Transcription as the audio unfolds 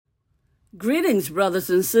Greetings, brothers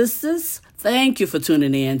and sisters. Thank you for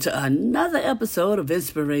tuning in to another episode of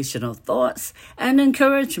Inspirational Thoughts and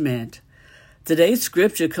Encouragement. Today's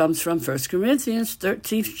scripture comes from 1 Corinthians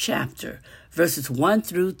 13th chapter, verses 1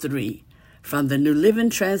 through 3, from the New Living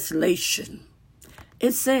Translation.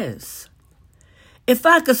 It says, "If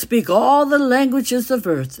I could speak all the languages of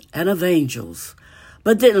earth and of angels,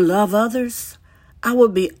 but didn't love others, I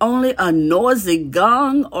would be only a noisy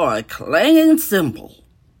gong or a clanging cymbal.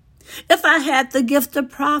 If I had the gift of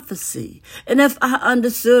prophecy, and if I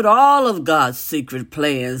understood all of God's secret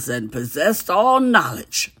plans and possessed all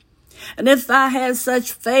knowledge, and if I had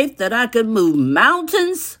such faith that I could move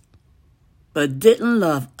mountains, but didn't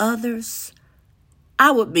love others,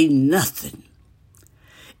 I would be nothing.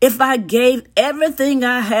 If I gave everything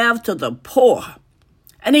I have to the poor,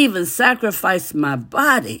 and even sacrificed my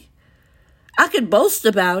body, I could boast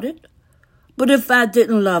about it. But if I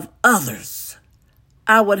didn't love others,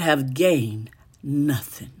 I would have gained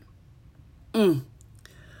nothing."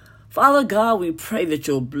 Father God, we pray that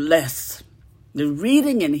you'll bless the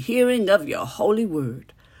reading and hearing of your holy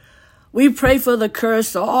word. We pray for the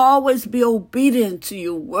courage to always be obedient to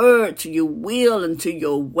your word, to your will, and to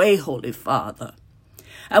your way, Holy Father.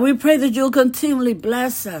 And we pray that you'll continually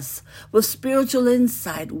bless us with spiritual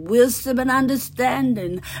insight, wisdom, and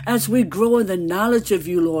understanding as we grow in the knowledge of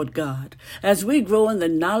you, Lord God, as we grow in the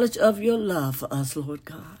knowledge of your love for us, Lord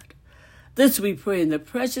God. This we pray in the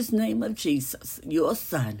precious name of Jesus, your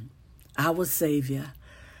Son, our Savior.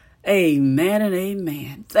 Amen and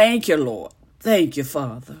amen. Thank you, Lord. Thank you,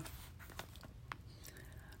 Father.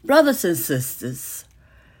 Brothers and sisters,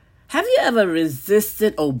 have you ever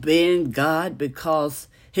resisted obeying God because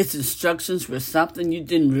his instructions were something you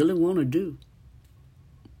didn't really want to do?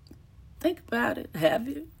 Think about it, have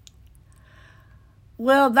you?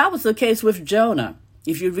 Well, that was the case with Jonah.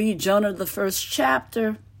 If you read Jonah, the first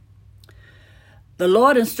chapter, the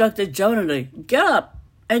Lord instructed Jonah to get up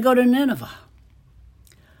and go to Nineveh.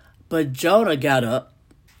 But Jonah got up,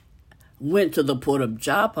 went to the port of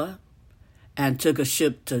Joppa, and took a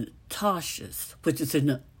ship to Tarshish, which is in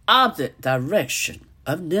the opposite direction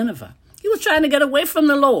of Nineveh. He was trying to get away from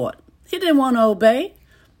the Lord. He didn't want to obey.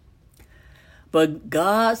 But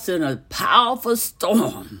God sent a powerful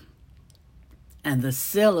storm, and the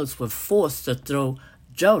sailors were forced to throw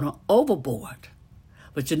Jonah overboard.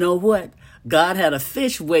 But you know what? God had a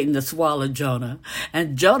fish waiting to swallow Jonah,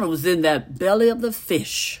 and Jonah was in that belly of the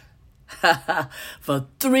fish for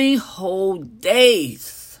 3 whole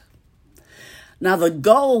days. Now the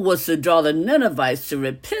goal was to draw the Ninevites to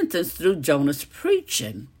repentance through Jonah's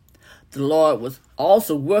preaching. The Lord was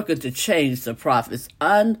also working to change the prophet's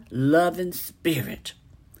unloving spirit.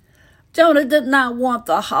 Jonah did not want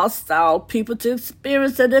the hostile people to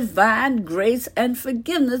experience the divine grace and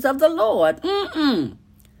forgiveness of the Lord.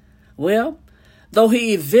 Well, though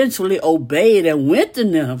he eventually obeyed and went to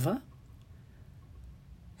Nineveh,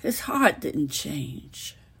 his heart didn't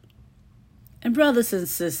change. And brothers and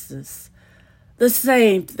sisters, the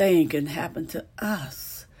same thing can happen to us.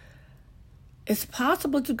 It's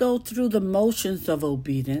possible to go through the motions of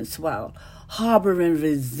obedience while harboring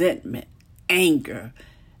resentment, anger,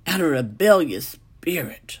 and a rebellious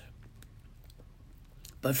spirit.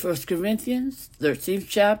 But 1 Corinthians 13th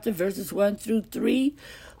chapter, verses 1 through 3,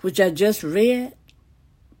 which I just read,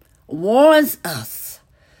 warns us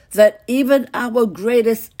that even our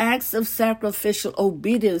greatest acts of sacrificial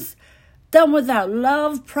obedience done without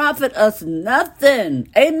love profit us nothing.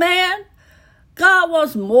 Amen? God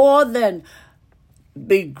wants more than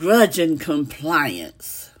begrudging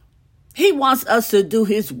compliance. He wants us to do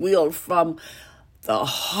his will from the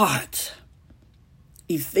heart.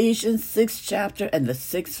 Ephesians 6th chapter and the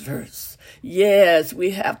 6th verse. Yes,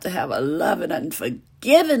 we have to have a loving and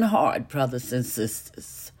forgiving heart, brothers and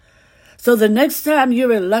sisters. So the next time you're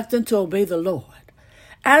reluctant to obey the Lord,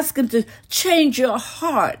 ask him to change your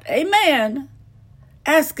heart. Amen.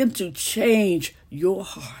 Ask him to change your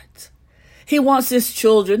heart. He wants his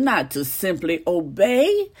children not to simply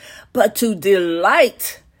obey, but to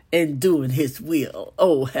delight in doing his will.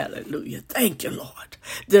 Oh, hallelujah. Thank you, Lord.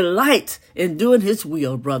 Delight in doing his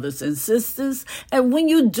will, brothers and sisters. And when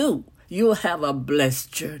you do, you'll have a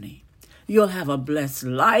blessed journey. You'll have a blessed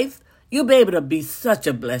life. You'll be able to be such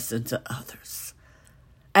a blessing to others.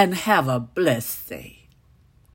 And have a blessed day.